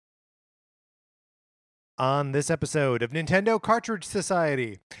On this episode of Nintendo Cartridge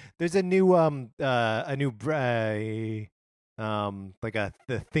Society, there's a new the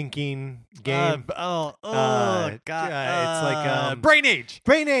thinking game. God. It's like Brain Age.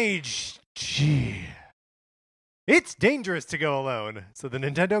 Brain Age. Gee. It's dangerous to go alone, so the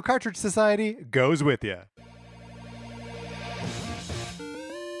Nintendo Cartridge Society goes with you.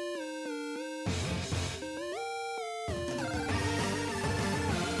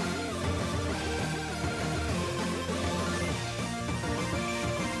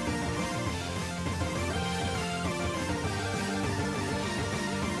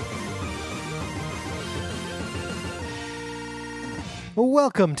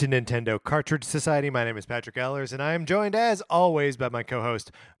 Welcome to Nintendo Cartridge Society. My name is Patrick Ellers, and I am joined, as always, by my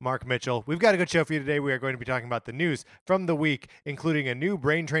co-host, Mark Mitchell. We've got a good show for you today. We are going to be talking about the news from the week, including a new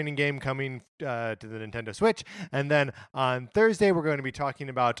brain training game coming to the Nintendo Switch. And then on Thursday, we're going to be talking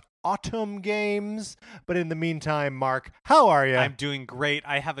about autumn games. But in the meantime, Mark, how are you? I'm doing great.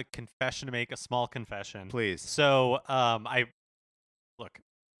 I have a confession to make, a small confession. Please. So, I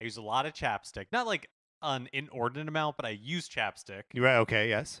use a lot of chapstick. Not like an inordinate amount, but I use chapstick. You're right. Okay,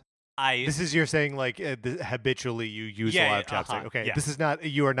 yes. This is you're saying like habitually you use a lot of chapstick. Okay, yeah. This is not,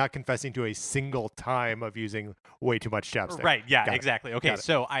 you are not confessing to a single time of using way too much chapstick. Right, yeah, Got it. exactly. Okay,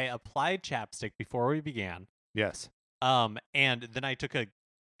 so I applied chapstick before we began. Yes. And then I took a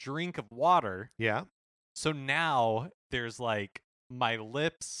drink of water. Yeah. So now there's like my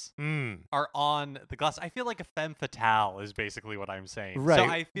lips are on the glass. I feel like a femme fatale is basically what I'm saying. Right. So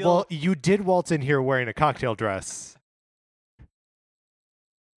I feel Well, you did waltz in here wearing a cocktail dress.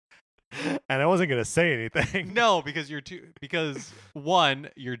 And I wasn't going to say anything. No, because one,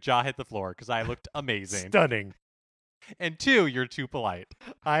 your jaw hit the floor because I looked amazing. Stunning. And two, you're too polite.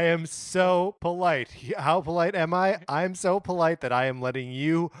 I am so polite. How polite am I? I'm so polite that I am letting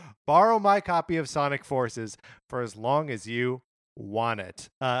you borrow my copy of Sonic Forces for as long as you want it.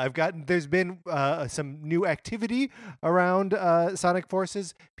 There's been some new activity around Sonic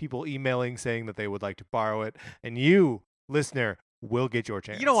Forces, people emailing saying that they would like to borrow it, and you, listener, will get your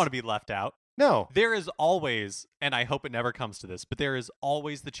chance. You don't want to be left out. No. There is always, and I hope it never comes to this, but there is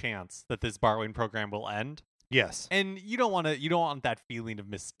always the chance that this borrowing program will end. Yes. And you don't want that feeling of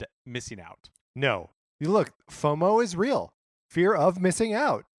missing out. No. Look, FOMO is real. Fear of missing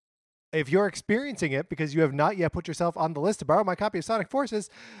out. If you're experiencing it because you have not yet put yourself on the list to borrow my copy of Sonic Forces,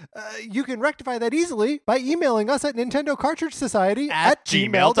 you can rectify that easily by emailing us at Nintendo Cartridge Society at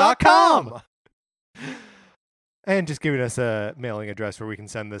gmail.com. And just giving us a mailing address where we can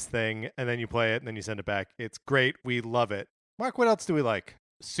send this thing, and then you play it, and then you send it back. It's great. We love it. Mark, what else do we like?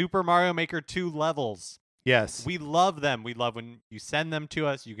 Super Mario Maker 2 levels. Yes. We love them. We love when you send them to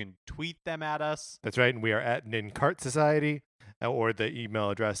us. You can tweet them at us. That's right. And we are at Nincart Society, or the email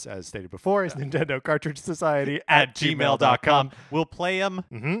address, as stated before, is Nintendo Cartridge Society at gmail.com. We'll play them.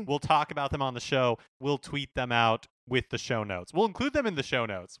 Mm-hmm. We'll talk about them on the show. We'll tweet them out with the show notes. We'll include them in the show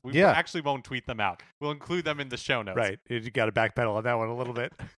notes. We actually won't tweet them out. We'll include them in the show notes. Right. You got to backpedal on that one a little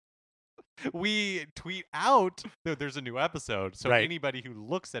bit. We tweet out that there's a new episode, so right. Anybody who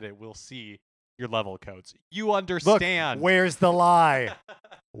looks at it will see your level codes. You understand. Look, where's the lie?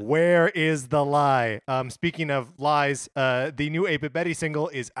 Where is the lie? Speaking of lies, the new 8-Bit Betty single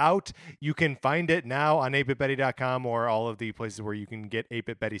is out. You can find it now on 8bitbetty.com or all of the places where you can get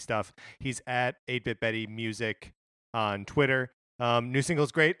 8-Bit Betty stuff. He's at 8-Bit Betty Music on Twitter. New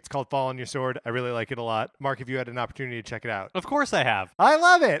single's great. It's called Fall on Your Sword. I really like it a lot. Mark, have you had an opportunity to check it out? Of course I have. I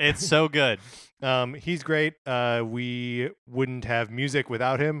love it. It's so good. He's great. We wouldn't have music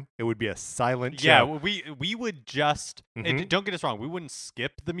without him. It would be a silent show. Yeah, we would just, don't get us wrong, we wouldn't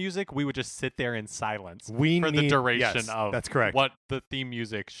skip the music. We would just sit there in silence for the duration of that's correct. What the theme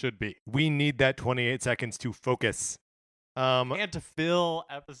music should be. We need that 28 seconds to focus. And to fill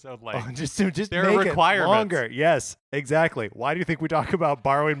episode length. Just there make are requirements. It longer. Yes, exactly. Why do you think we talk about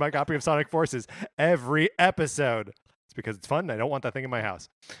borrowing my copy of Sonic Forces every episode? It's because it's fun. And I don't want that thing in my house.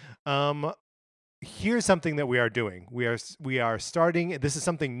 Here's something that we are doing. We are starting. This is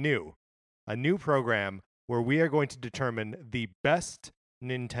something new, a new program where we are going to determine the best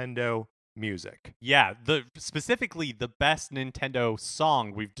Nintendo music. Yeah, specifically the best Nintendo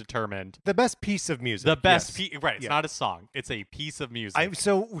song we've determined. The best piece of music. The best right. It's not a song. It's a piece of music.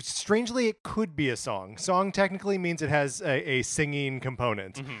 So strangely, it could be a song. Song technically means it has a singing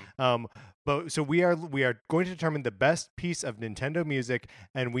component. Mm-hmm. But so we are going to determine the best piece of Nintendo music,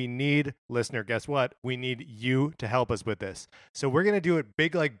 and we need, listener, guess what? We need you to help us with this. So we're going to do it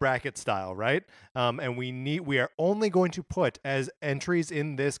big, like bracket style, right? And we are only going to put as entries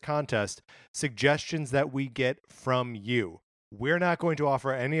in this contest suggestions that we get from you. We're not going to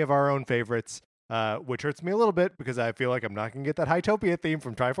offer any of our own favorites. which hurts me a little bit because I feel like I'm not going to get that Hytopia theme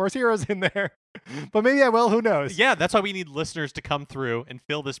from Triforce Heroes in there. But maybe I will. Who knows? Yeah, that's why we need listeners to come through and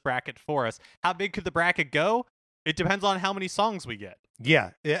fill this bracket for us. How big could the bracket go? It depends on how many songs we get.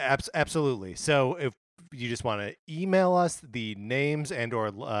 Yeah, absolutely. So if you just want to email us the names and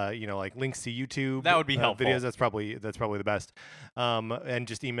or like links to YouTube, that would be helpful. Videos. That's probably the best. And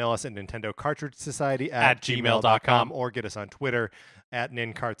just email us at Nintendo Cartridge Society at gmail.com or get us on Twitter at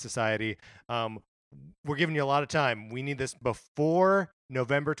NinCart Society. We're giving you a lot of time. We need this before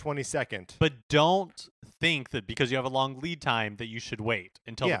November 22nd. But don't think that because you have a long lead time that you should wait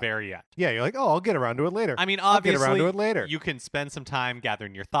until the very end. Yeah, you're like, oh, I'll get around to it later. I mean, obviously, I'll get around to it later. You can spend some time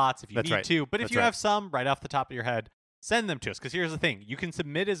gathering your thoughts if you need to. But if you have some right off the top of your head, send them to us. Because here's the thing. You can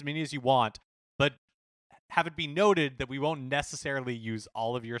submit as many as you want, but have it be noted that we won't necessarily use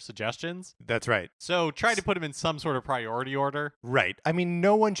all of your suggestions. That's right. So try to put them in some sort of priority order. Right. I mean,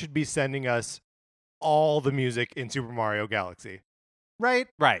 no one should be sending us all the music in Super Mario Galaxy. Right?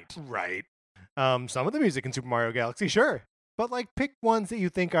 Right. Some of the music in Super Mario Galaxy, sure. But like pick ones that you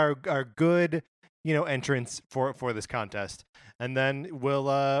think are good, entrants for this contest. And then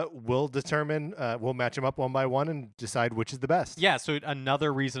we'll determine we'll match them up one by one and decide which is the best. Yeah, so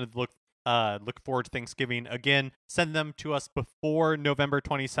another reason to look forward to Thanksgiving. Again, send them to us before November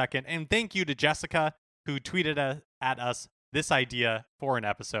 22nd. And thank you to Jessica who tweeted at us this idea for an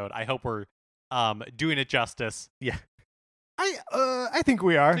episode. I hope we're doing it justice. Yeah. I think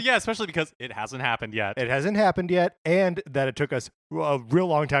we are. Yeah, especially because it hasn't happened yet. It hasn't happened yet, and that it took us a real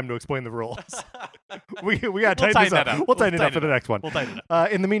long time to explain the rules. we got to tighten this up. We'll tighten it up for the next one. We'll tighten it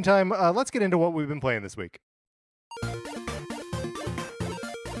up. In the meantime, let's get into what we've been playing this week.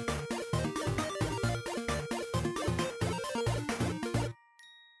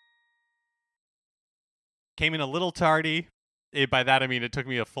 Came in a little tardy. By that I mean it took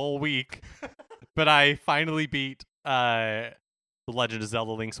me a full week, but I finally beat The Legend of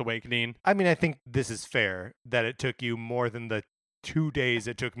Zelda: Link's Awakening. I mean, I think this is fair that it took you more than the 2 days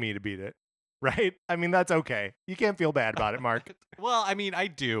it took me to beat it, right? I mean, that's okay. You can't feel bad about it, Mark. Well, I mean, I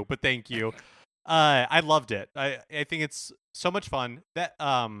do, but thank you. I loved it. I think it's so much fun. That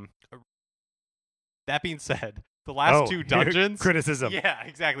being said, the last 2 dungeons criticism. Yeah,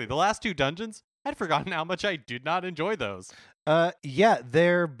 exactly. The last 2 dungeons, I'd forgotten how much I did not enjoy those. Yeah,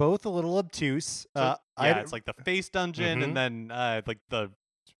 they're both a little obtuse. It's like the face dungeon and then like the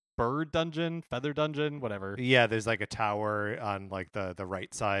bird dungeon, feather dungeon, whatever. Yeah, there's like a tower on like the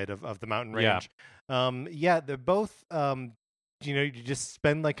right side of the mountain range. Yeah, they're both you just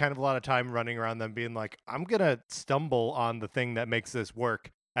spend like kind of a lot of time running around them being like, I'm going to stumble on the thing that makes this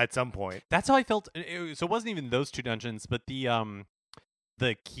work at some point. That's how I felt. So it wasn't even those 2 dungeons, but the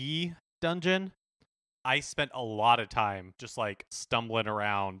key dungeon, I spent a lot of time just like stumbling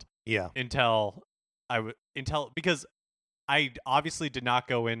around. Yeah. Until because I obviously did not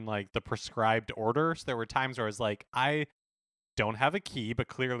go in like the prescribed order. So there were times where I was like, I don't have a key, but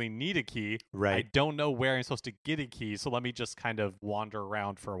clearly need a key. Right. I don't know where I'm supposed to get a key, so let me just kind of wander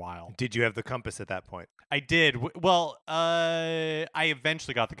around for a while. Did you have the compass at that point? I did. Well, I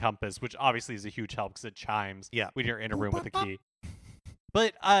eventually got the compass, which obviously is a huge help because it chimes when you're in a room with a key.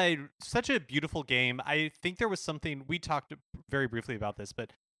 But such a beautiful game. I think there was something we talked very briefly about this,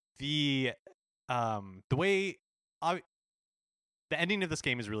 but the way the ending of this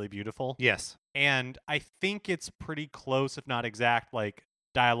game is really beautiful. Yes, and I think it's pretty close, if not exact, like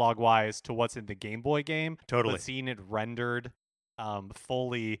dialogue wise, to what's in the Game Boy game. Totally, but seeing it rendered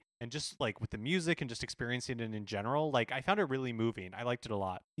fully and just like with the music and just experiencing it in general, like I found it really moving. I liked it a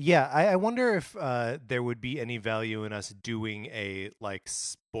lot. Yeah, I wonder if there would be any value in us doing a like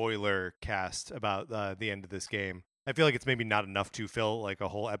spoiler cast about the end of this game. I feel like it's maybe not enough to fill like a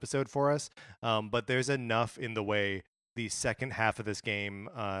whole episode for us, but there's enough in the way the second half of this game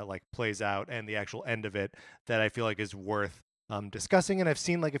like plays out and the actual end of it that I feel like is worth discussing. And I've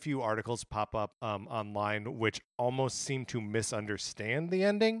seen like a few articles pop up online which almost seem to misunderstand the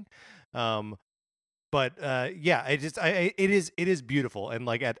ending. But yeah, it is beautiful, and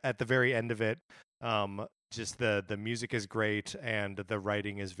like at the very end of it, just the music is great and the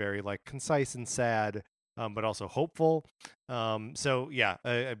writing is very like concise and sad, but also hopeful. So yeah,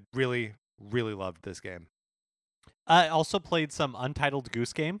 I really loved this game. I also played some Untitled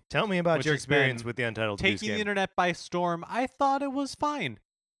Goose Game. Tell me about your experience with the Untitled Goose Game. Taking the internet by storm. I thought it was fine.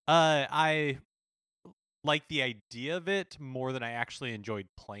 I like the idea of it more than I actually enjoyed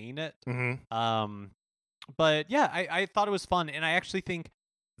playing it. Mm-hmm. But yeah, I thought it was fun, and I actually think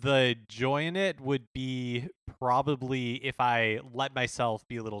the joy in it would be probably if I let myself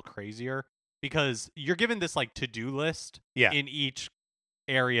be a little crazier, because you're given this like to-do list in each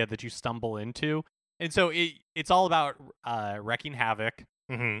area that you stumble into, and so it's all about wrecking havoc.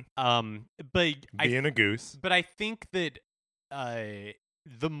 But being a goose. But I think that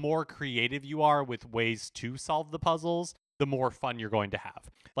the more creative you are with ways to solve the puzzles, the more fun you're going to have.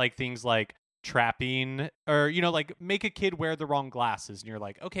 Like things like trapping, or like make a kid wear the wrong glasses, and you're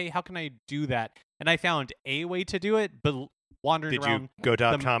like, okay, how can I do that? And I found a way to do it, but wandering Did around. you go to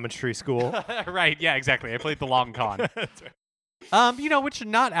optometry school? Right, yeah, exactly. I played the long con. That's right. Which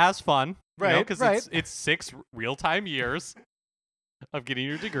not as fun, right? Because it's 6 real-time years of getting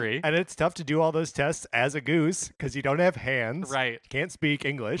your degree, and it's tough to do all those tests as a goose because you don't have hands, right? Can't speak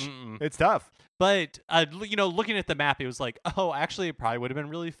English. It's tough. But looking at the map, it was like, oh, actually, it probably would have been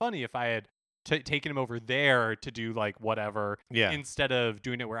really funny if I had taken him over there to do like whatever, instead of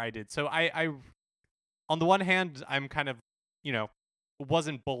doing it where I did. So I on the one hand, I'm kind of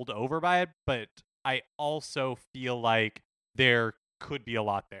wasn't bowled over by it, but I also feel like there could be a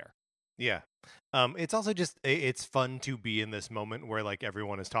lot there. Yeah. It's also just it's fun to be in this moment where like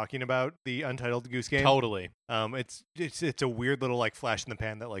everyone is talking about the Untitled Goose Game. Totally. It's a weird little like flash in the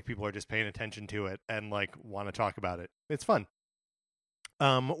pan that like people are just paying attention to it and like want to talk about it. It's fun.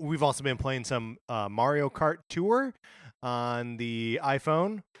 We've also been playing some Mario Kart Tour on the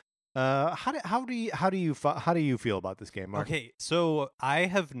iPhone. How do you feel about this game, Mark? Okay, so I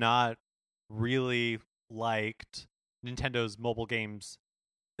have not really liked Nintendo's mobile games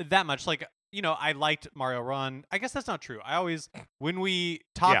that much. Like, I liked Mario Run. I guess that's not true. I always, when we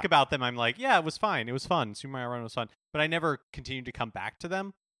talk about them, I'm like, yeah, it was fine. It was fun. Super Mario Run was fun. But I never continued to come back to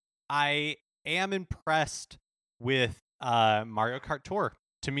them. I am impressed with Mario Kart Tour.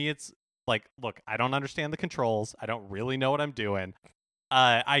 To me, it's like, look, I don't understand the controls. I don't really know what I'm doing.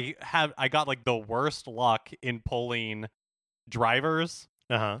 I got like the worst luck in pulling drivers.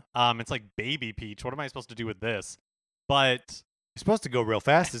 It's like Baby Peach. What am I supposed to do with this? But you're supposed to go real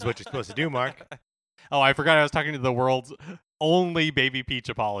fast is what you're supposed to do, Mark. Oh, I forgot I was talking to the world's only Baby Peach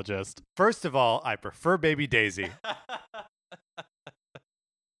apologist. First of all, I prefer Baby Daisy.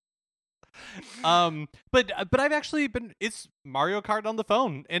 But I've actually it's Mario Kart on the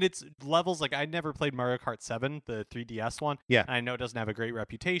phone, and it's levels like I never played Mario Kart 7, the 3DS one. Yeah. And I know it doesn't have a great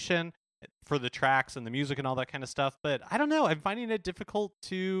reputation for the tracks and the music and all that kind of stuff, but I don't know. I'm finding it difficult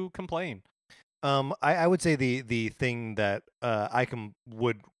to complain. I would say the thing that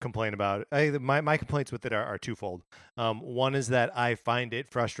would complain about, my complaints with it are twofold. One is that I find it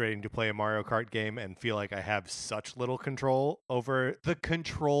frustrating to play a Mario Kart game and feel like I have such little control over. The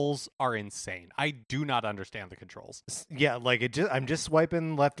controls are insane. I do not understand the controls. Yeah, like I'm just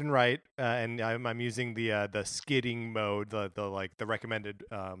swiping left and right, and I'm using the skidding mode, the recommended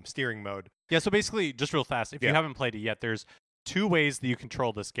steering mode. Yeah, so basically, just real fast, if you haven't played it yet, there's 2 ways that you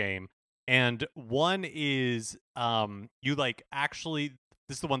control this game. And one is you like actually,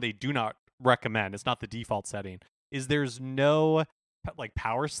 this is the one they do not recommend. It's not the default setting. Is there's no like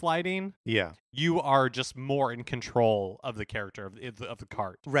power sliding. Yeah. You are just more in control of the character of the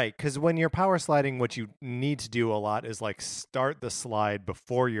cart. Right, because when you're power sliding, what you need to do a lot is like start the slide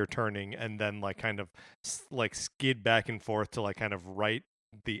before you're turning and then like kind of like skid back and forth to like kind of right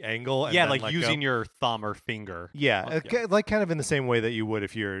the angle, and like using your thumb or finger. Like kind of in the same way that you would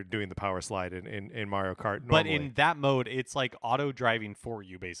if you're doing the power slide in Mario Kart normally. But in that mode, it's like auto driving for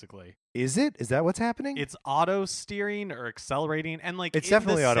you, basically. Is that what's happening? It's auto steering or accelerating, and like it's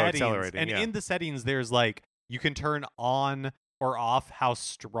definitely auto accelerating. And in the settings, there's like you can turn on or off how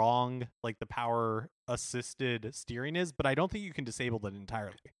strong like the power assisted steering is, but I don't think you can disable that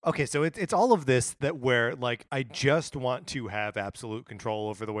entirely. Okay, so it's all of this that where like I just want to have absolute control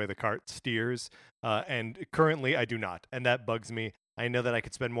over the way the cart steers, and currently I do not, and that bugs me. I know that I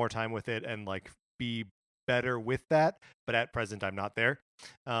could spend more time with it and like be better with that, but at present I'm not there.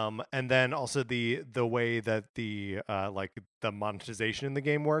 And then also the way that the like the monetization in the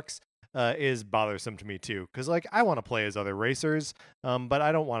game works is bothersome to me too, because like I want to play as other racers, but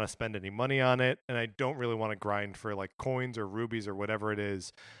I don't want to spend any money on it, and I don't really want to grind for like coins or rubies or whatever it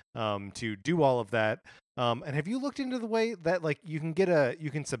is to do all of that. And have you looked into the way that like you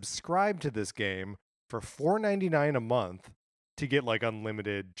can subscribe to this game for $4.99 a month to get like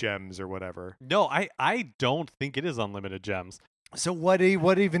unlimited gems or whatever? No, I don't think it is unlimited gems. So what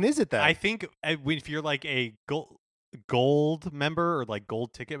even is it then? I think if you're like a gold member or like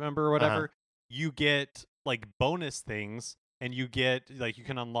gold ticket member or whatever, you get like bonus things, and you get like you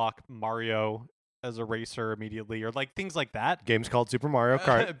can unlock Mario as a racer immediately, or like things like that. Game's called Super Mario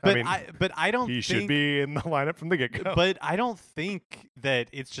Kart. But I don't. He should be in the lineup from the get-go. But I don't think that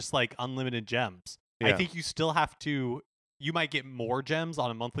it's just like unlimited gems. Yeah. I think you still have to. You might get more gems on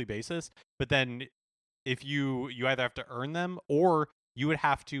a monthly basis, but then if you either have to earn them or you would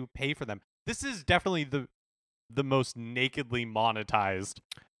have to pay for them. This is definitely the most nakedly monetized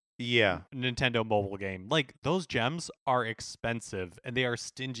Nintendo mobile game. Like, those gems are expensive and they are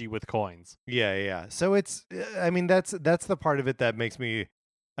stingy with coins. Yeah. So it's, I mean, that's the part of it that makes me,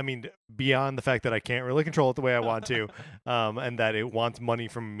 I mean, beyond the fact that I can't really control it the way I want to, and that it wants money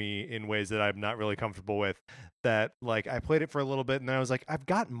from me in ways that I'm not really comfortable with, that, like, I played it for a little bit and then I was like, I've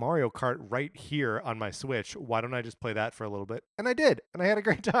got Mario Kart right here on my Switch. Why don't I just play that for a little bit? And I did, and I had a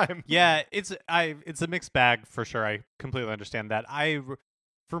great time. Yeah, it's a mixed bag for sure. I completely understand that.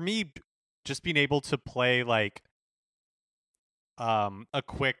 For me, just being able to play like a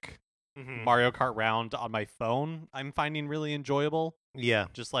quick Mario Kart round on my phone, I'm finding really enjoyable. Yeah.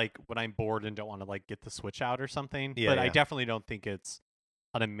 Just like when I'm bored and don't want to like get the Switch out or something. Yeah, but I yeah. definitely don't think it's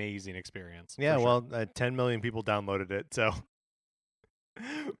an amazing experience. Yeah, for sure. well, 10 million people downloaded it, so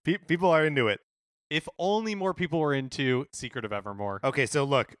people are into it. If only more people were into Secret of Evermore. Okay, so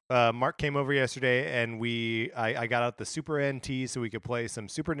look, Mark came over yesterday, and I got out the Super NT so we could play some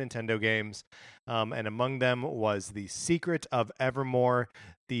Super Nintendo games, and among them was the Secret of Evermore,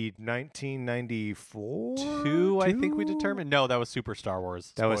 the 1994 I think we determined. No, that was Super Star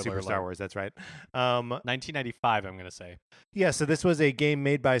Wars. That was Spoiler Super Star alert. Wars. That's right. 1995. I'm gonna say. Yeah, so this was a game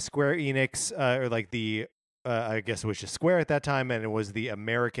made by Square Enix, or like the. I guess it was just Square at that time, and it was the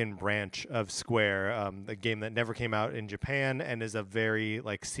American branch of Square, a game that never came out in Japan and is a very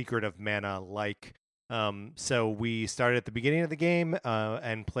like Secret of Mana like. So we started at the beginning of the game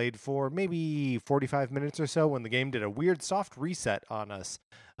and played for maybe 45 minutes or so when the game did a weird soft reset on us.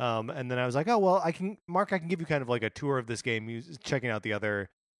 And then I was like, oh, well, I can give you kind of like a tour of this game, checking out the other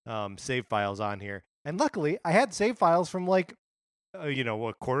save files on here. And luckily, I had save files from like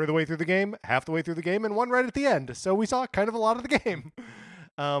a quarter of the way through the game, half the way through the game, and one right at the end. So we saw kind of a lot of the game.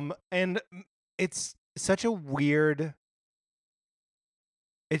 And it's such a weird.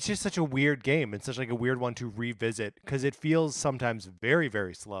 It's just such a weird game. It's such like a weird one to revisit because it feels sometimes very,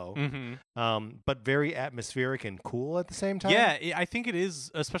 very slow, but very atmospheric and cool at the same time. Yeah, I think it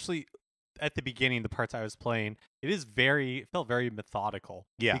is, especially at the beginning, the parts I was playing. It felt very methodical.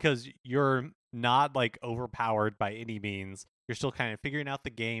 Yeah, because you're not like overpowered by any means. You're still kind of figuring out the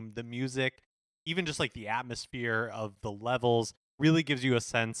game, the music, even just like the atmosphere of the levels really gives you a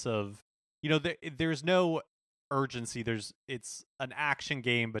sense of, there's no urgency. It's an action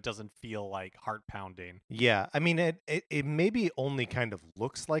game, but doesn't feel like heart pounding. Yeah, I mean it maybe only kind of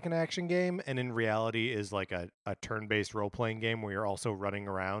looks like an action game, and in reality is like a turn-based role-playing game where you're also running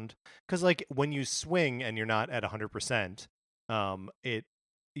around. Because like when you swing and you're not at 100%,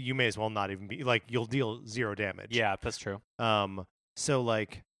 you may as well not even be like you'll deal 0 damage. Yeah, that's true. So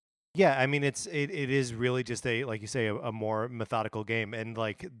like, yeah, I mean it is really just a, like you say, a more methodical game, and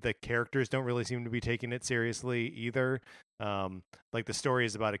like the characters don't really seem to be taking it seriously either. Like the story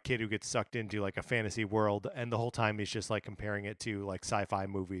is about a kid who gets sucked into like a fantasy world, and the whole time he's just like comparing it to like sci-fi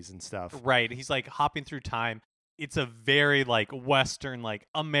movies and stuff. Right, he's like hopping through time. It's a very like Western, like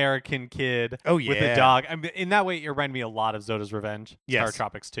American kid with a dog. I mean, in that way, it reminded me a lot of Zoda's Revenge, yes. Star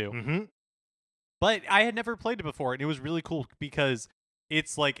Tropics 2. Mm-hmm. But I had never played it before, and it was really cool because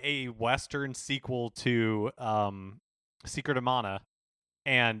it's like a Western sequel to Secret of Mana,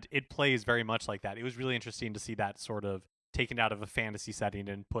 and it plays very much like that. It was really interesting to see that sort of taken out of a fantasy setting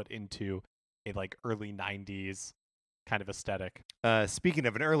and put into a like early 90s kind of aesthetic. Speaking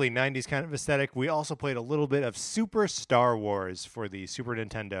of an early 90s kind of aesthetic, we also played a little bit of Super Star Wars for the Super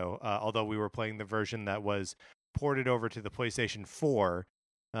Nintendo, although we were playing the version that was ported over to the PlayStation 4,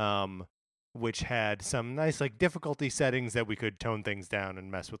 which had some nice like difficulty settings that we could tone things down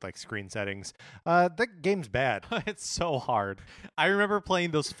and mess with like screen settings. The game's bad. It's so hard. I remember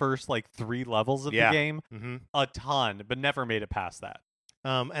playing those first like 3 levels of the game a ton, but never made it past that.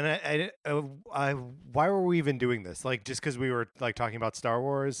 And I why were we even doing this? Like, just because we were like talking about Star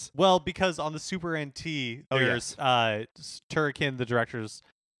Wars? Well, because on the Super NT, there's Turrican, the director's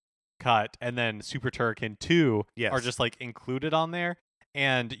cut, and then Super Turrican 2 are just like included on there.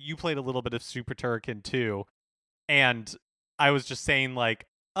 And you played a little bit of Super Turrican 2, and I was just saying like,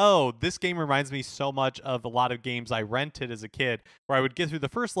 oh, this game reminds me so much of a lot of games I rented as a kid, where I would get through the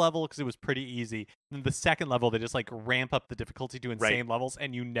first level because it was pretty easy. And the second level, they just like ramp up the difficulty to insane levels,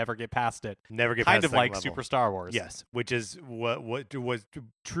 and you never get past it. Never get kind past of like level. Super Star Wars. Yes, which is what was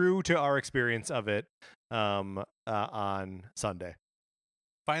true to our experience of it on Sunday.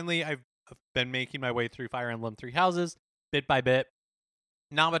 Finally, I've been making my way through Fire Emblem 3 Houses bit by bit.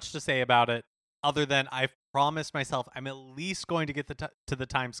 Not much to say about it, other than I've promised myself I'm at least going to get to the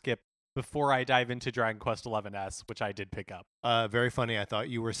time skip before I dive into Dragon Quest XI-S, which I did pick up. Very funny. I thought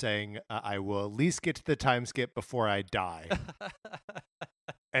you were saying I will at least get to the time skip before I die.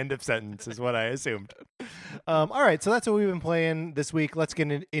 End of sentence is what I assumed. All right, so that's what we've been playing this week. Let's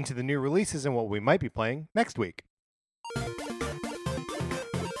get into the new releases and what we might be playing next week.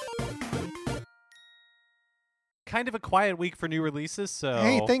 Kind of a quiet week for new releases, so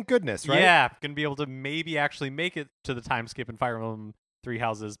hey, thank goodness, right? Yeah, gonna be able to maybe actually make it to the time skip in Fire Emblem Three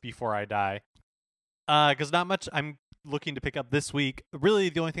Houses before I die. Because not much I'm looking to pick up this week. Really,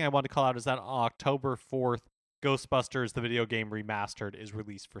 the only thing I want to call out is that on October 4th, Ghostbusters, the video game remastered, is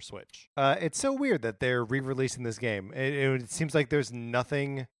released for Switch. It's so weird that they're re-releasing this game. It seems like there's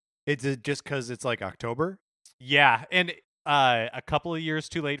nothing. It's just because it's like October. Yeah, and a couple of years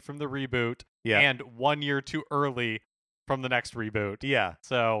too late from the reboot. Yeah. And 1 year too early from the next reboot. Yeah.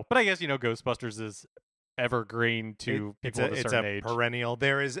 So, but I guess, Ghostbusters is evergreen to people of a certain age. It's a perennial.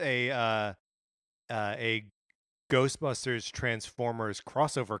 There is a Ghostbusters Transformers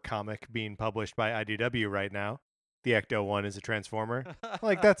crossover comic being published by IDW right now. The Ecto one is a Transformer.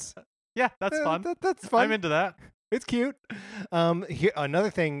 Like that's that's fun. That's fun. I'm into that. It's cute. Here, another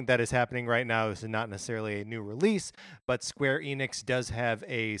thing that is happening right now, this is not necessarily a new release, but Square Enix does have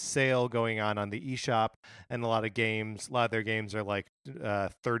a sale going on the eShop, and a lot of their games are like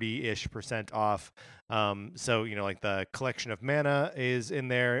 30-ish% off. So, like the Collection of Mana is in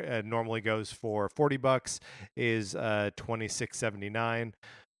there. It normally goes for $40, is $26.79.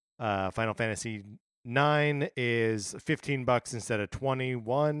 Final Fantasy 9 is $15 instead of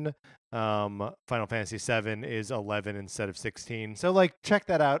 $21. Final Fantasy 7 is 11 instead of 16. So check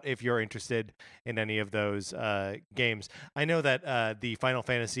that out if you're interested in any of those games. I know that the Final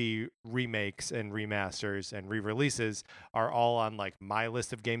Fantasy remakes and remasters and re-releases are all on my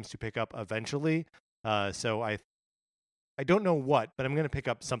list of games to pick up eventually. So I don't know what, but I'm going to pick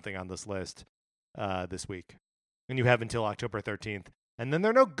up something on this list this week. And you have until October 13th. And then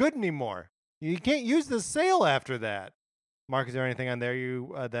they're no good anymore. You can't use the sale after that. Mark, is there anything on there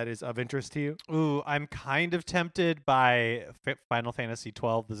that is of interest to you? Ooh, I'm kind of tempted by Final Fantasy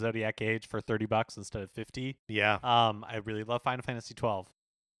 12, the Zodiac Age, for $30 instead of $50. Yeah. I really love Final Fantasy 12.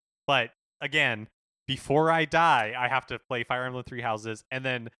 But again, before I die, I have to play Fire Emblem Three Houses, and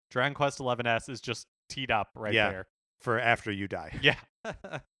then Dragon Quest XI-S is just teed up right there. For after you die. Yeah.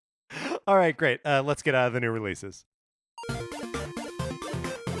 All right, great. Let's get out of the new releases.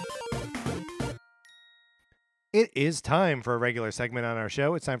 It is time for a regular segment on our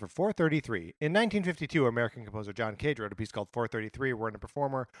show. It's time for 433. In 1952, American composer John Cage wrote a piece called 433, wherein a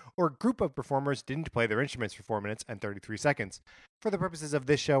performer or group of performers didn't play their instruments for 4 minutes and 33 seconds. For the purposes of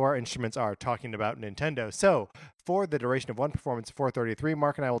this show, our instruments are talking about Nintendo. So, for the duration of one performance of 433,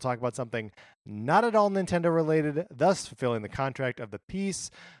 Mark and I will talk about something not at all Nintendo related, thus fulfilling the contract of the piece.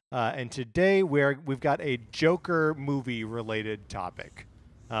 And today we've got a Joker movie related topic.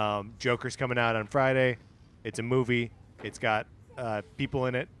 Joker's coming out on Friday. It's a movie. It's got people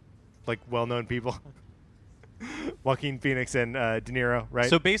in it, well-known people. Joaquin Phoenix and De Niro,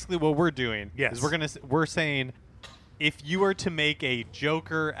 right? So basically what we're doing is we're saying if you were to make a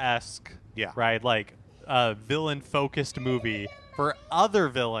Joker-esque, right, villain-focused movie for other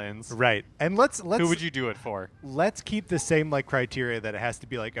villains, right? And let's who would you do it for? Let's keep the same criteria that it has to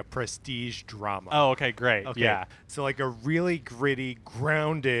be a prestige drama. Oh, okay, great. Okay. Yeah. So a really gritty,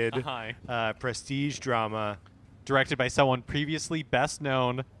 grounded prestige drama directed by someone previously best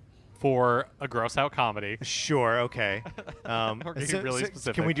known for a gross out comedy. Sure, okay. We're getting really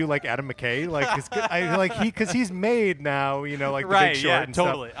specific. Can we do Adam McKay? Because he's made now, the right, Big Short and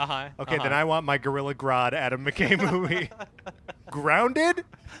totally. stuff. Okay, then I want my Gorilla Grodd Adam McKay movie. Grounded?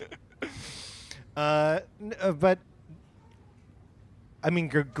 But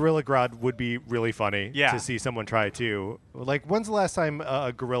Gorilla Grodd would be really funny to see someone try too. When's the last time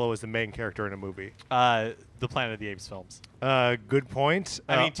a gorilla was the main character in a movie? The Planet of the Apes films. Good point.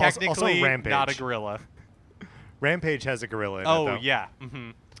 Technically also Rampage. not a gorilla. Rampage has a gorilla in it, though. though. Yeah. Mm-hmm.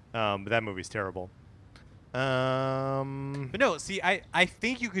 But that movie's terrible. But no, see, I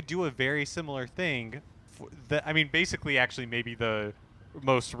think you could do a very similar thing. Basically, actually, maybe the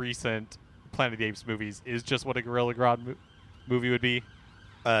most recent Planet of the Apes movies is just what a Gorilla Grodd movie would be.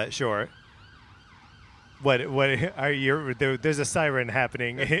 Sure. What are you? There's a siren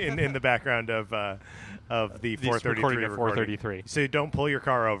happening in the background of the 433 433. So don't pull your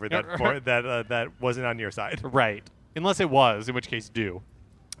car over. That wasn't on your side. Right. Unless it was, in which case do.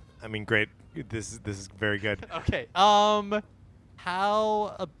 Great. This is very good. Okay. How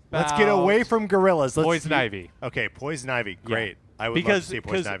about let's get away from gorillas. Poison Ivy. Okay, Poison Ivy. Great. Yeah. I would love to see a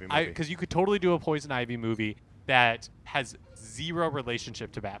Poison Ivy movie. Because you could totally do a Poison Ivy movie that has zero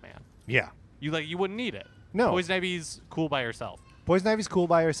relationship to Batman. Yeah. You wouldn't need it. No. Poison Ivy's cool by herself. Poison Ivy's cool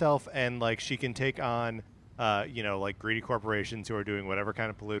by herself, and like she can take on like greedy corporations who are doing whatever kind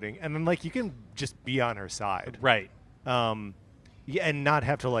of polluting, and then like you can just be on her side. Right. Yeah, and not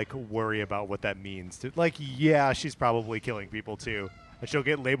have to like worry about what that means. Like, yeah, she's probably killing people too. And she'll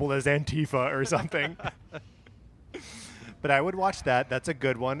get labeled as Antifa or something. But I would watch that. That's a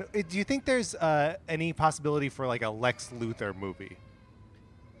good one. Do you think there's any possibility for like a Lex Luthor movie?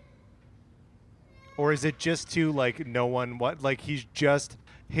 Or is it just to like no one he's just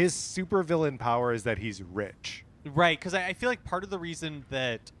his supervillain power is that he's rich. Right, because I feel like part of the reason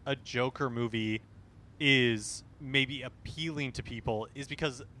that a Joker movie is maybe appealing to people is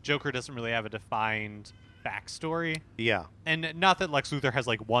because Joker doesn't really have a defined backstory. Yeah. And not that Lex Luthor has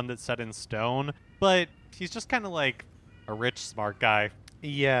like one that's set in stone, but he's just kind of like a rich, smart guy.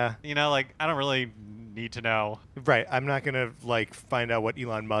 Yeah. You know, like I don't really need to know. Right. I'm not going to like find out what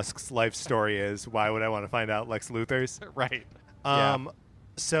Elon Musk's life story is. Why would I want to find out Lex Luthor's? Right.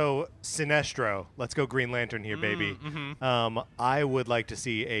 So Sinestro, let's go Green Lantern here, baby. Mm-hmm. I would like to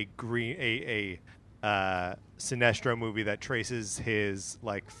see a Sinestro movie that traces his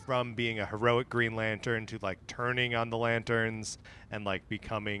like from being a heroic Green Lantern to like turning on the lanterns and like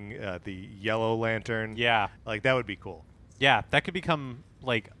becoming the Yellow Lantern. Yeah, like that would be cool. Yeah, that could become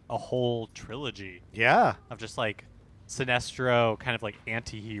like a whole trilogy. Yeah, of just like Sinestro, kind of like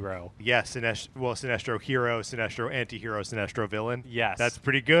anti-hero. Yeah, Sinestro hero, Sinestro anti-hero, Sinestro villain. Yes, that's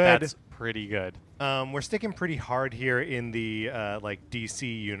pretty good. That's pretty good. We're sticking pretty hard here in the like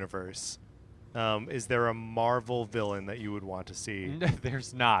DC universe. Is there a Marvel villain that you would want to see?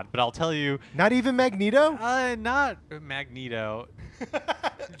 There's not, but I'll tell you. Not even Magneto? Not Magneto.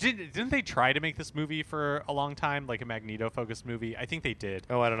 Didn't they try to make this movie for a long time, like a Magneto-focused movie? I think they did.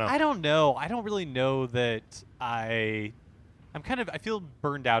 Oh, I don't know. I don't know. I don't really know that I feel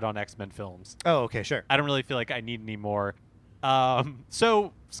burned out on X-Men films. Oh, okay, sure. I don't really feel like I need any more.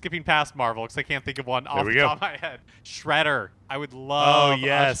 So skipping past Marvel, because I can't think of one off the top of my head. Shredder. I would love a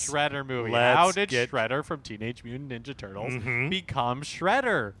Shredder movie. How did Shredder from Teenage Mutant Ninja Turtles become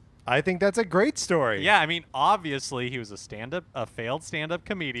Shredder? I think that's a great story. Yeah, I mean, obviously he was a failed stand-up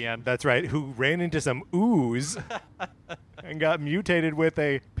comedian. That's right, who ran into some ooze and got mutated with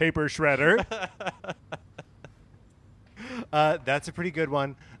a paper shredder. That's a pretty good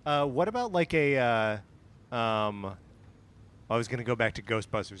one. What about like a I was going to go back to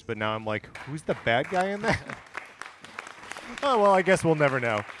Ghostbusters, but now I'm like, who's the bad guy in that? Oh, well, I guess we'll never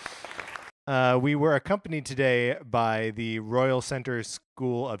know. We were accompanied today by the Royal Center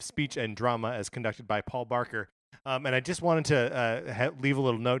School of Speech and Drama as conducted by Paul Barker. And I just wanted to leave a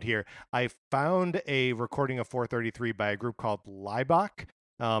little note here. I found a recording of 433 by a group called Laibach.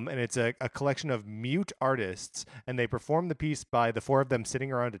 And it's a collection of mute artists, and they perform the piece by the four of them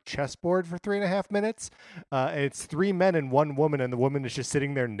sitting around a chessboard for 3.5 minutes. And it's 3 men and 1 woman, and the woman is just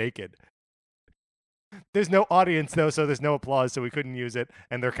sitting there naked. There's no audience, though, so there's no applause, so we couldn't use it,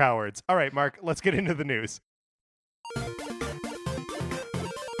 and they're cowards. All right, Mark, let's get into the news.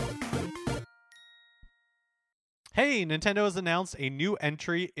 Hey, Nintendo has announced a new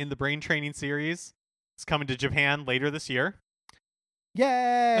entry in the Brain Training series. It's coming to Japan later this year.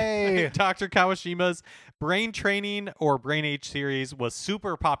 Yay! Dr. Kawashima's Brain Training or Brain Age series was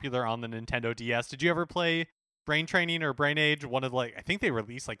super popular on the Nintendo DS. Did you ever play Brain Training or Brain Age? I think they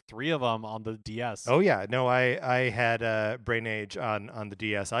released like 3 of them on the DS. Oh yeah, no, I had Brain Age on the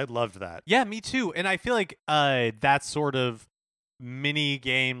DS. I loved that. Yeah, me too. And I feel like that sort of mini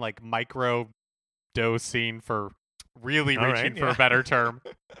game, like micro dosing for really reaching for a better term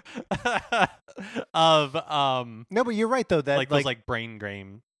of no, but you're right though, that like those like brain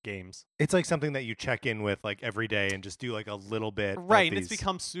game games. It's like something that you check in with like every day and just do like a little bit. Right, and it's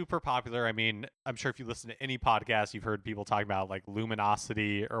become super popular. I mean, I'm sure if you listen to any podcast, you've heard people talking about like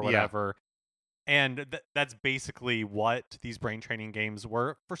luminosity or whatever. Yeah. And that's basically what these brain training games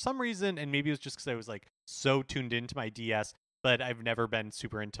were for some reason. And maybe it was just because I was like so tuned into my DS, but I've never been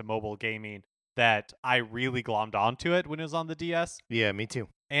super into mobile gaming, that I really glommed onto it when it was on the DS. Yeah, me too.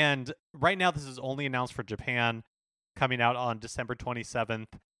 And right now, this is only announced for Japan, coming out on December 27th.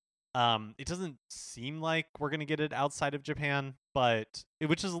 It doesn't seem like we're going to get it outside of Japan,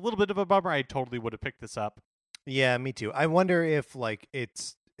 which is a little bit of a bummer. I totally would have picked this up. Yeah, me too. I wonder if like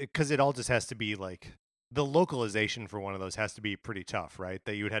because it all just has to be like the localization for one of those has to be pretty tough, right?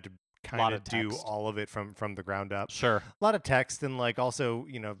 That you would have to kind of do all of it from the ground up. Sure. A lot of text, and like also,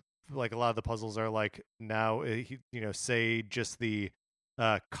 like a lot of the puzzles are like now, say just the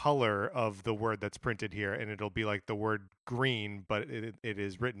color of the word that's printed here, and it'll be like the word green, but it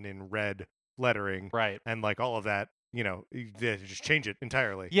is written in red lettering, right? And like all of that they just change it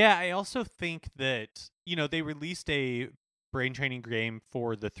entirely. Yeah, I also think that, they released a brain training game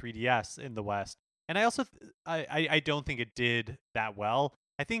for the 3DS in the West. And I also, I don't think it did that well.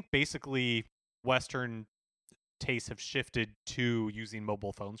 I think basically Western tastes have shifted to using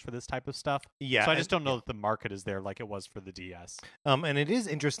mobile phones for this type of stuff. Yeah. So I just don't know that the market is there like it was for the DS. And it is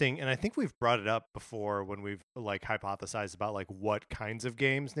interesting, and I think we've brought it up before when we've like hypothesized about like what kinds of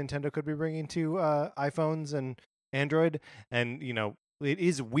games Nintendo could be bringing to iPhones and Android. And it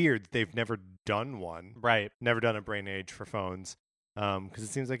is weird that they've never done one. Right. Never done a brain age for phones. Because it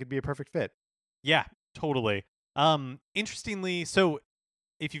seems like it'd be a perfect fit. Yeah, totally. Interestingly, so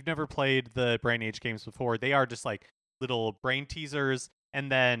if you've never played the Brain Age games before, they are just like little brain teasers.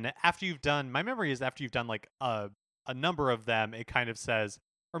 And then after you've done, my memory is after you've done like a number of them, it kind of says,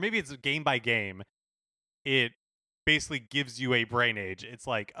 or maybe it's game by game, it basically gives you a brain age. It's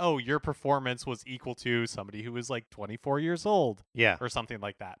like, oh, your performance was equal to somebody who was like 24 years old. Yeah. Or something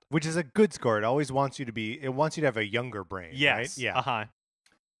like that. Which is a good score. It always wants you to have a younger brain. Yes. Right? Yeah. Uh-huh.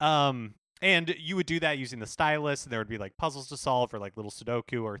 And you would do that using the stylus, and there would be like puzzles to solve or like little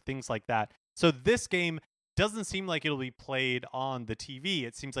Sudoku or things like that. So this game doesn't seem like it'll be played on the TV.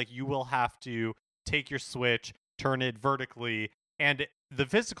 It seems like you will have to take your Switch, turn it vertically, and the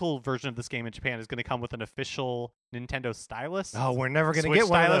physical version of this game in Japan is going to come with an official Nintendo stylus. Oh, we're never going to Switch get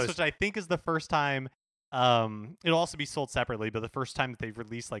one stylus, of those. which I think is the first time. It'll also be sold separately, but the first time that they've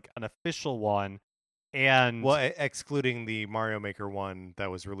released like an official one. And excluding the Mario Maker one that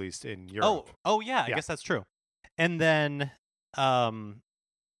was released in Europe. Oh yeah, I guess that's true. And then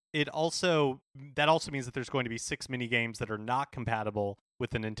that also means that there's going to be 6 mini games that are not compatible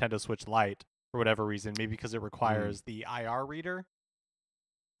with the Nintendo Switch Lite for whatever reason, maybe because it requires the IR reader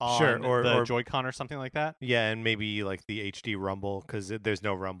on the Joy-Con or something like that. Yeah, and maybe like the HD Rumble, because there's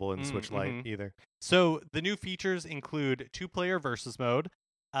no Rumble in Switch Lite either. So the new features include 2-player versus mode,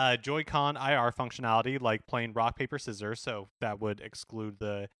 Joy-Con IR functionality like playing rock, paper, scissors, so that would exclude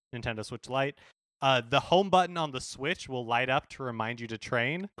the Nintendo Switch Lite. The home button on the Switch will light up to remind you to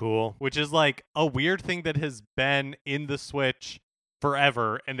train. Cool. Which is like a weird thing that has been in the Switch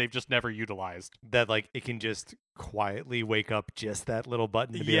forever, and they've just never utilized. That like it can just quietly wake up just that little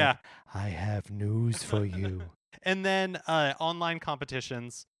button to be like, I have news for you. And then online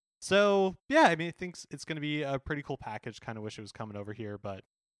competitions. So yeah, I mean, I think it's going to be a pretty cool package. Kind of wish it was coming over here, but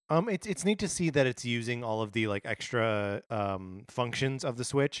it's neat to see that it's using all of the like extra functions of the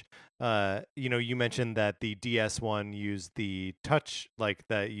Switch. You mentioned that the DS one used the touch, like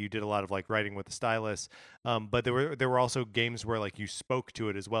that you did a lot of like writing with the stylus. But there were also games where like you spoke to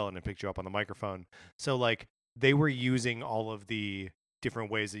it as well and it picked you up on the microphone. So like they were using all of the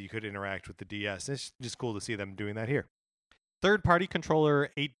different ways that you could interact with the DS. It's just cool to see them doing that here. Third-party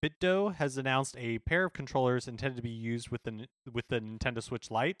controller 8BitDo has announced a pair of controllers intended to be used with the Nintendo Switch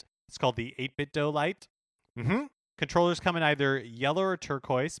Lite. It's called the 8BitDo Lite. Mm-hmm. Controllers come in either yellow or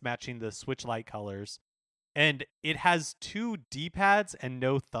turquoise, matching the Switch Lite colors. And it has 2 D-pads and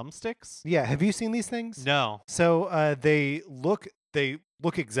no thumbsticks. Yeah, have you seen these things? No. So they look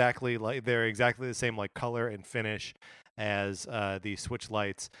exactly like they're exactly the same like color and finish as the Switch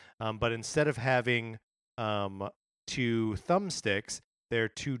Lites. But instead of having 2 thumbsticks, there are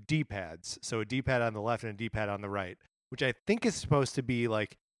 2 D-pads. So a D-pad on the left and a D-pad on the right, which I think is supposed to be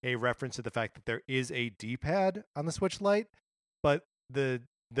like a reference to the fact that there is a D-pad on the Switch Lite, but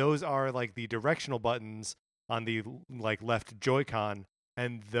those are like the directional buttons on the like left Joy-Con,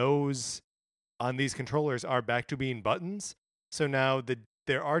 and those on these controllers are back to being buttons. So now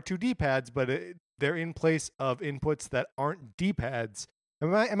there are 2 D-pads, but they're in place of inputs that aren't D-pads.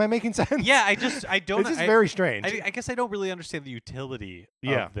 Am I making sense? Yeah, I don't. This is very strange. I guess I don't really understand the utility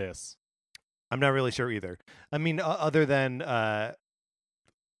of this. I'm not really sure either. I mean, other than,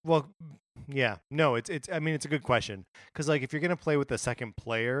 well, yeah, no, it's. I mean, it's a good question because like if you're gonna play with the second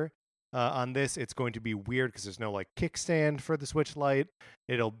player on this, it's going to be weird because there's no like kickstand for the Switch Lite.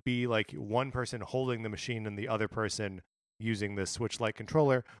 It'll be like one person holding the machine and the other person using the Switch Lite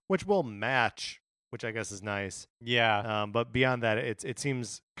controller, which will match, which I guess is nice. Yeah. But beyond that, it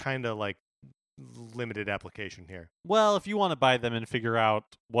seems kind of like limited application here. Well, if you want to buy them and figure out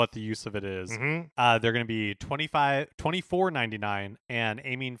what the use of it is, they're going to be $24.99 and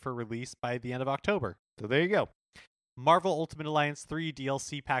aiming for release by the end of October. So there you go. Marvel Ultimate Alliance 3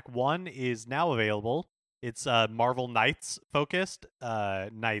 DLC Pack 1 is now available. It's Marvel Knights focused.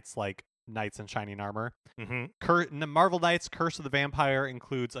 Knights like knights in shining armor. Marvel Knights Curse of the Vampire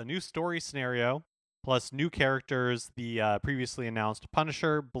includes a new story scenario, plus new characters, the previously announced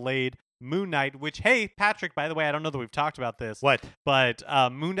Punisher, Blade, Moon Knight, which, hey, Patrick, by the way, I don't know that we've talked about this. What? But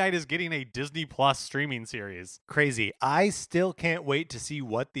Moon Knight is getting a Disney Plus streaming series. Crazy. I still can't wait to see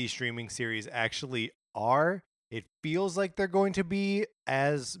what these streaming series actually are. It feels like they're going to be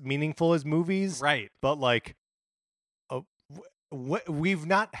as meaningful as movies. Right. But like, we've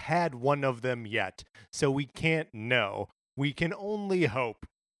not had one of them yet, so we can't know. We can only hope.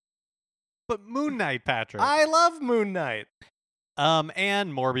 But Moon Knight, Patrick. I love Moon Knight.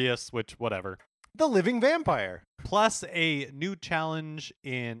 And Morbius, which, whatever. The Living Vampire. Plus a new challenge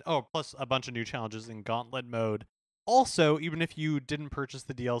plus a bunch of new challenges in Gauntlet mode. Also, even if you didn't purchase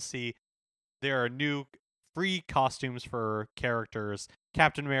the DLC, there are new free costumes for characters.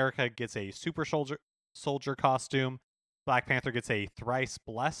 Captain America gets a super soldier costume. Black Panther gets a thrice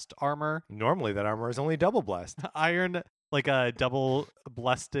blessed armor. Normally that armor is only double blessed. Iron, like a double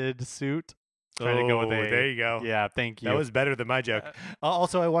blessed suit. Trying to go with there you go. Yeah, thank you. That was better than my joke.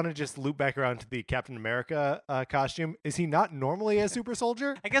 Also, I want to just loop back around to the Captain America costume. Is he not normally a super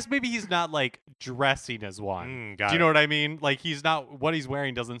soldier? I guess maybe he's not like dressing as one. Do you know what I mean? Like he's not, what he's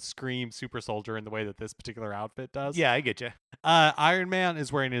wearing doesn't scream super soldier in the way that this particular outfit does. Yeah, I get you. Iron Man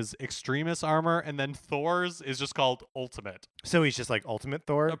is wearing his Extremis armor, and then Thor's is just called Ultimate. So he's just like Ultimate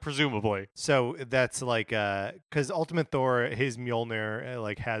Thor? Presumably. So that's like, because Ultimate Thor, his Mjolnir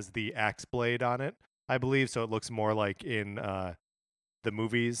like has the axe blade on it, I believe. So it looks more like in the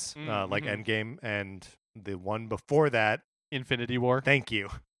movies, like Endgame, and the one before that, Infinity War. Thank you.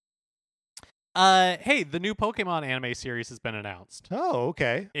 Hey, the new Pokemon anime series has been announced. Oh,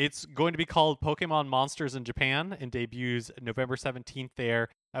 okay. It's going to be called Pokemon Monsters in Japan and debuts November 17th there.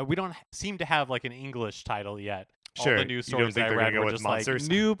 We don't seem to have like an English title yet. Sure. All the news stories I read were just monsters?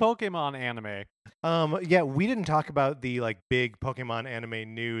 like new Pokemon anime. Yeah, we didn't talk about the like big Pokemon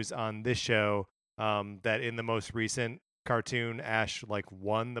anime news on this show. That in the most recent cartoon, Ash like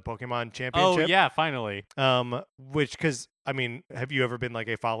won the Pokemon championship. Oh yeah, finally. Which, because I mean, have you ever been like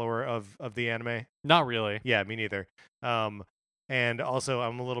a follower of the anime? Not really. Yeah, me neither. And also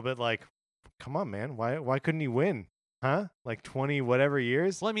I'm a little bit like, come on, man, why couldn't he win? Huh? Like 20 whatever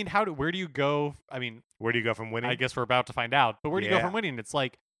years? Well, I mean, where do you go? I mean, where do you go from winning? I guess we're about to find out. But where do you go from winning? It's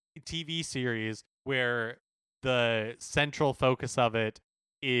like a TV series where the central focus of it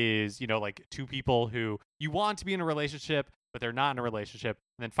is, like two people who you want to be in a relationship, but they're not in a relationship.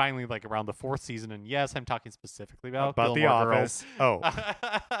 And then finally, like around the fourth season, and yes, I'm talking specifically about The Gilmore Office. Girls.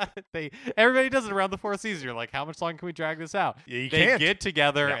 Oh, everybody does it around the fourth season. You're like, how much long can we drag this out? Yeah, they can't. get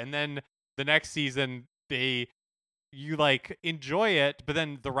together, and then the next season you like enjoy it, but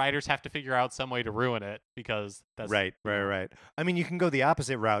then the writers have to figure out some way to ruin it because that's right. I mean, you can go the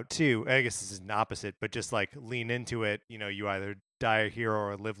opposite route too. I guess this is an opposite, but just like lean into it. You either die a hero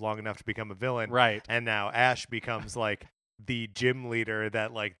or live long enough to become a villain. Right. And now Ash becomes like the gym leader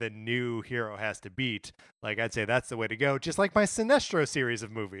that like the new hero has to beat. Like I'd say that's the way to go. Just like my Sinestro series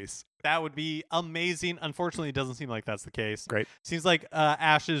of movies. That would be amazing. Unfortunately, it doesn't seem like that's the case. Great. Seems like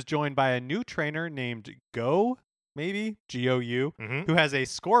Ash is joined by a new trainer named Go. Maybe Gou, who has a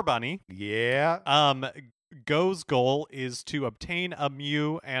score bunny. Yeah. Go's goal is to obtain a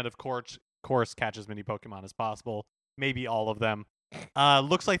Mew and, of course, catch as many Pokemon as possible. Maybe all of them.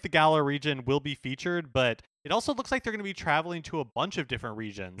 Looks like the Galar region will be featured, but it also looks like they're going to be traveling to a bunch of different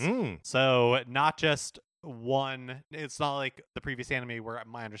regions. So not just one. It's not like the previous anime where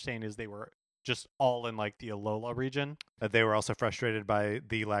my understanding is they were just all in like the Alola region. They were also frustrated by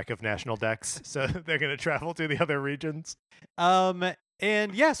the lack of national decks, so they're going to travel to the other regions. And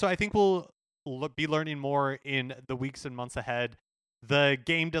yeah, so I think we'll be learning more in the weeks and months ahead. The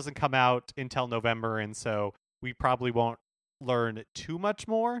game doesn't come out until November, and so we probably won't learn too much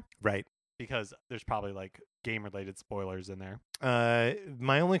more. Right. Because there's probably like game-related spoilers in there.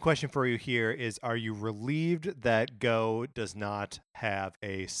 My only question for you here is, are you relieved that Go does not have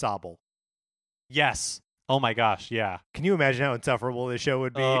a Sobble? Yes. Oh my gosh, yeah. Can you imagine how insufferable this show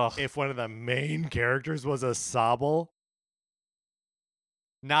would be if one of the main characters was a Sobble?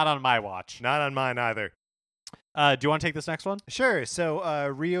 Not on my watch. Not on mine either. Do you want to take this next one? Sure. So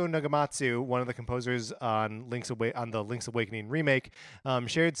Ryo Nagamatsu, one of the composers on the Link's Awakening remake,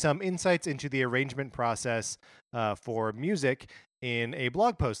 shared some insights into the arrangement process for music in a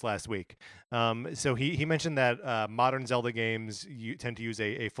blog post last week. So he mentioned that modern Zelda games tend to use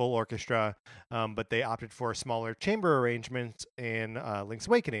a full orchestra, but they opted for smaller chamber arrangements in Link's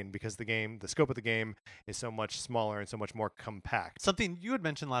Awakening because the scope of the game is so much smaller and so much more compact. Something you had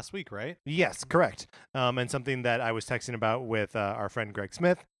mentioned last week, right? Yes, correct. And something that I was texting about with our friend Greg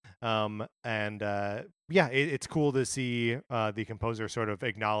Smith. It's cool to see the composer sort of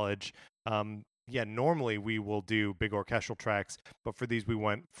acknowledge normally we will do big orchestral tracks, but for these we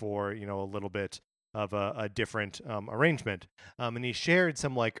went for, a little bit of a different arrangement. And he shared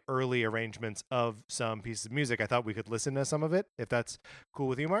some like early arrangements of some pieces of music. I thought we could listen to some of it, if that's cool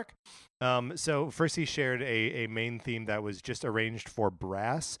with you, Mark. So first he shared a main theme that was just arranged for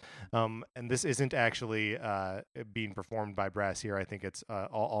brass. And this isn't actually being performed by brass here. I think it's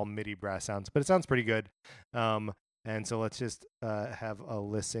all MIDI brass sounds, but it sounds pretty good. And so let's just have a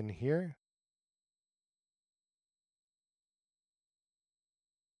listen here.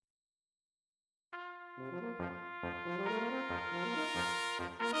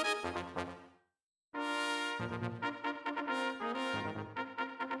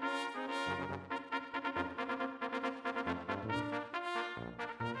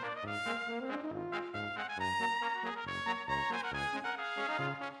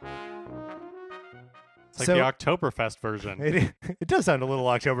 It's like the Oktoberfest version. It does sound a little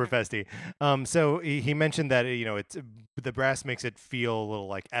Oktoberfesty. So he mentioned that it's the brass makes it feel a little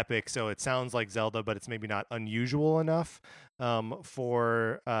like epic. So it sounds like Zelda, but it's maybe not unusual enough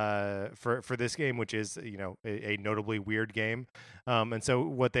for this game, which is a notably weird game. And so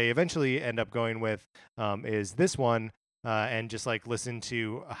what they eventually end up going with is this one. And just like listen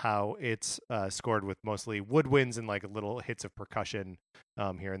to how it's scored with mostly woodwinds and like little hits of percussion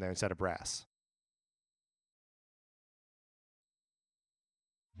here and there instead of brass.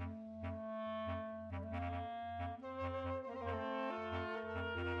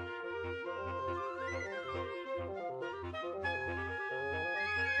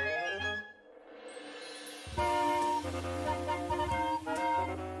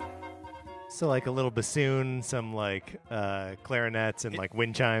 So like a little bassoon, some like clarinets and like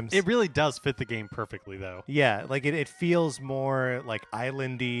wind chimes. It really does fit the game perfectly, though. Yeah, like it feels more like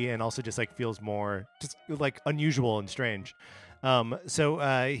islandy and also just like feels more just like unusual and strange.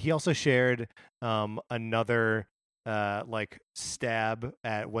 So he also shared another like stab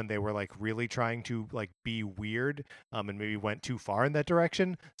at when they were like really trying to like be weird and maybe went too far in that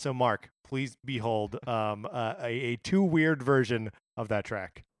direction. So Mark, please behold a too weird version of that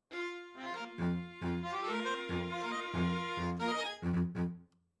track.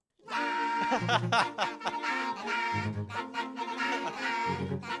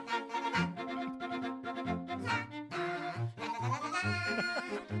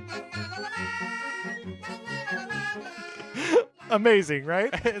 Amazing, right?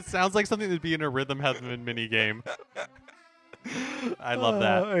 It sounds like something that'd be in a Rhythm Heaven mini game. I love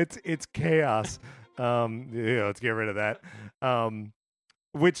that. It's chaos. Let's get rid of that.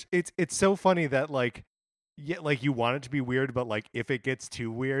 Which it's so funny that like you want it to be weird, but like if it gets too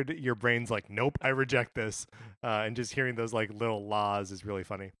weird, your brain's like, nope, I reject this. And just hearing those like little laws is really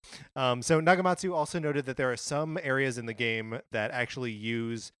funny. So Nagamatsu also noted that there are some areas in the game that actually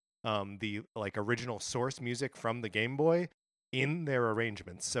use the like original source music from the Game Boy in their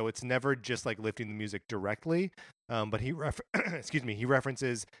arrangements. So it's never just like lifting the music directly, but he he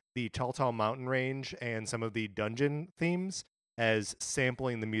references the Tall Tall Mountain range and some of the dungeon themes as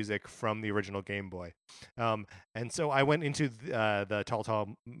sampling the music from the original Game Boy. And so I went into the Tall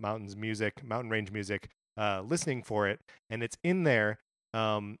Tall Mountain range music, listening for it, and it's in there.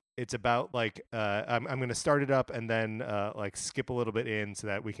 It's about like I'm going to start it up and then like skip a little bit in so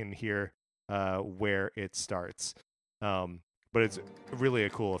that we can hear where it starts. But it's really a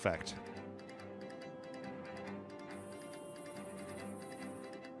cool effect.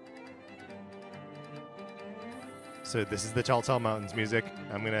 So this is the Tall Tall Mountains music.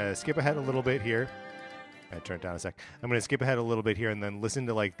 I'm going to skip ahead a little bit here. I turn it down a sec. I'm going to skip ahead a little bit here and then listen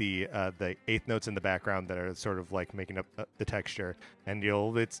to like the eighth notes in the background that are sort of like making up the texture, and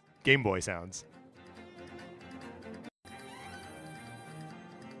it's Game Boy sounds.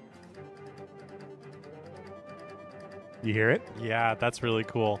 You hear it? Yeah, that's really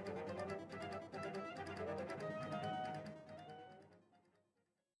cool.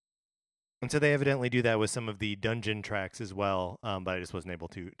 And so they evidently do that with some of the dungeon tracks as well, but I just wasn't able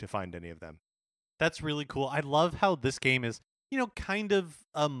to find any of them. That's really cool. I love how this game is, kind of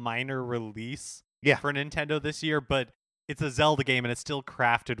a minor release for Nintendo this year, but it's a Zelda game and it's still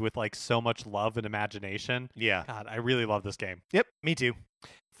crafted with like so much love and imagination. Yeah. God, I really love this game. Yep, me too.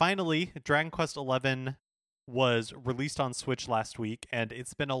 Finally, Dragon Quest XI was released on Switch last week, and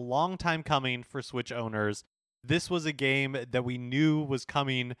it's been a long time coming for Switch owners. This was a game that we knew was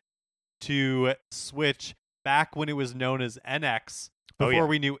coming to Switch back when it was known as NX. Before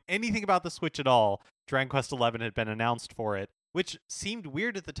we knew anything about the Switch at all, Dragon Quest XI had been announced for it, which seemed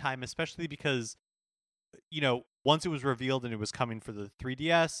weird at the time, especially because, once it was revealed and it was coming for the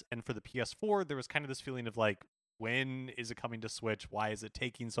 3DS and for the PS4, there was kind of this feeling of like, when is it coming to Switch? Why is it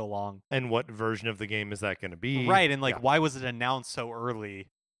taking so long? And what version of the game is that going to be? Right, and why was it announced so early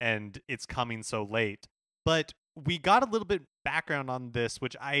and it's coming so late? But we got a little bit background on this,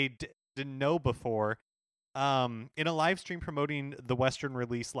 which I didn't know before. In a live stream promoting the Western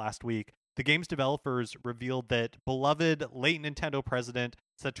release last week, the game's developers revealed that beloved late Nintendo president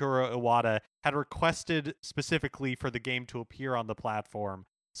Satoru Iwata had requested specifically for the game to appear on the platform.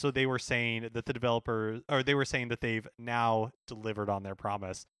 So they were saying that they've now delivered on their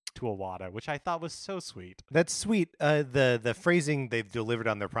promise to Iwata, which I thought was so sweet. That's sweet. The phrasing "they've delivered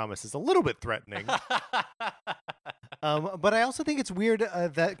on their promise" is a little bit threatening. But I also think it's weird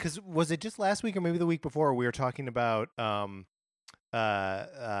that, because was it just last week or maybe the week before we were talking about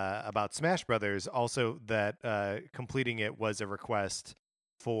Smash Brothers, also that completing it was a request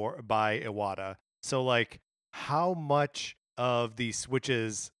by Iwata. So like, how much of the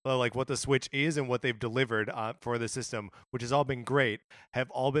Switches, like what the Switch is and what they've delivered for the system, which has all been great, have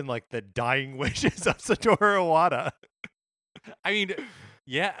all been like the dying wishes of Satoru Iwata. I mean,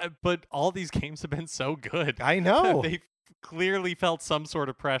 yeah, but all these games have been so good. I know. They clearly felt some sort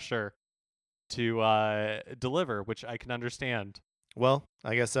of pressure to deliver, which I can understand. Well,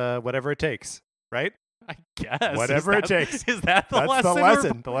 I guess whatever it takes, right? I guess. Whatever it takes. Is that the lesson? That's the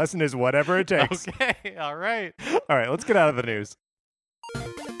lesson. The lesson is whatever it takes. Okay, all right. All right, let's get out of the news.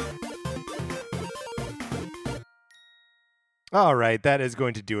 All right, that is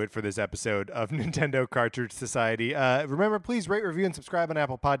going to do it for this episode of Nintendo Cartridge Society. Remember, please rate, review, and subscribe on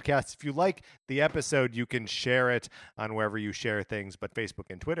Apple Podcasts. If you like the episode, you can share it on wherever you share things, but Facebook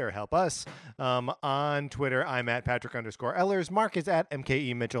and Twitter help us. On Twitter, I'm at Patrick_Ellers. Mark is at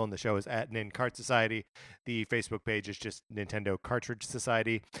MKE Mitchell, and the show is at Nin Cart Society. The Facebook page is just Nintendo Cartridge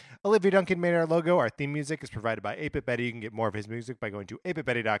Society. Olivia Duncan made our logo. Our theme music is provided by 8-Bit Betty. You can get more of his music by going to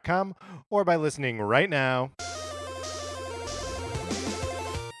 8bitbetty.com or by listening right now.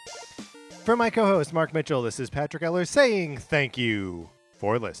 For my co-host, Mark Mitchell, this is Patrick Eller saying thank you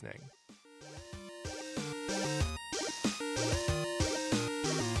for listening.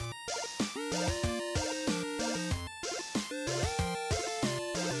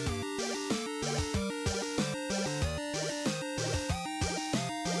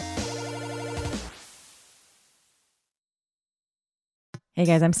 Hey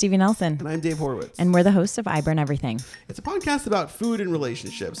guys, I'm Stevie Nelson. And I'm Dave Horowitz. And we're the hosts of I Burn Everything. It's a podcast about food and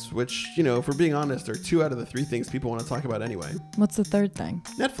relationships, which, you know, if we're being honest, are 2 out of the 3 things people want to talk about anyway. What's the third thing?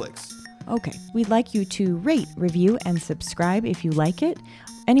 Netflix. Okay. We'd like you to rate, review, and subscribe if you like it.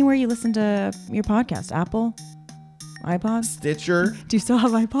 Anywhere you listen to your podcast. Apple? iPod? Stitcher? Do you still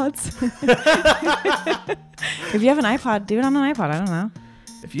have iPods? If you have an iPod, do it on an iPod. I don't know.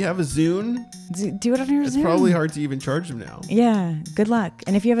 If you have a Zune, do it on your Zune. It's probably hard to even charge them now. Yeah, good luck.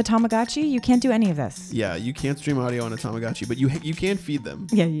 And if you have a Tamagotchi, you can't do any of this. Yeah, you can't stream audio on a Tamagotchi, but you can feed them.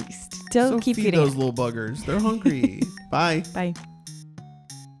 Yeah, you still keep feed feeding those little buggers. They're hungry. Bye. Bye.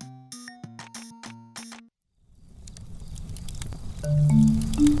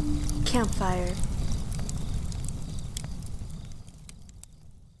 Campfire.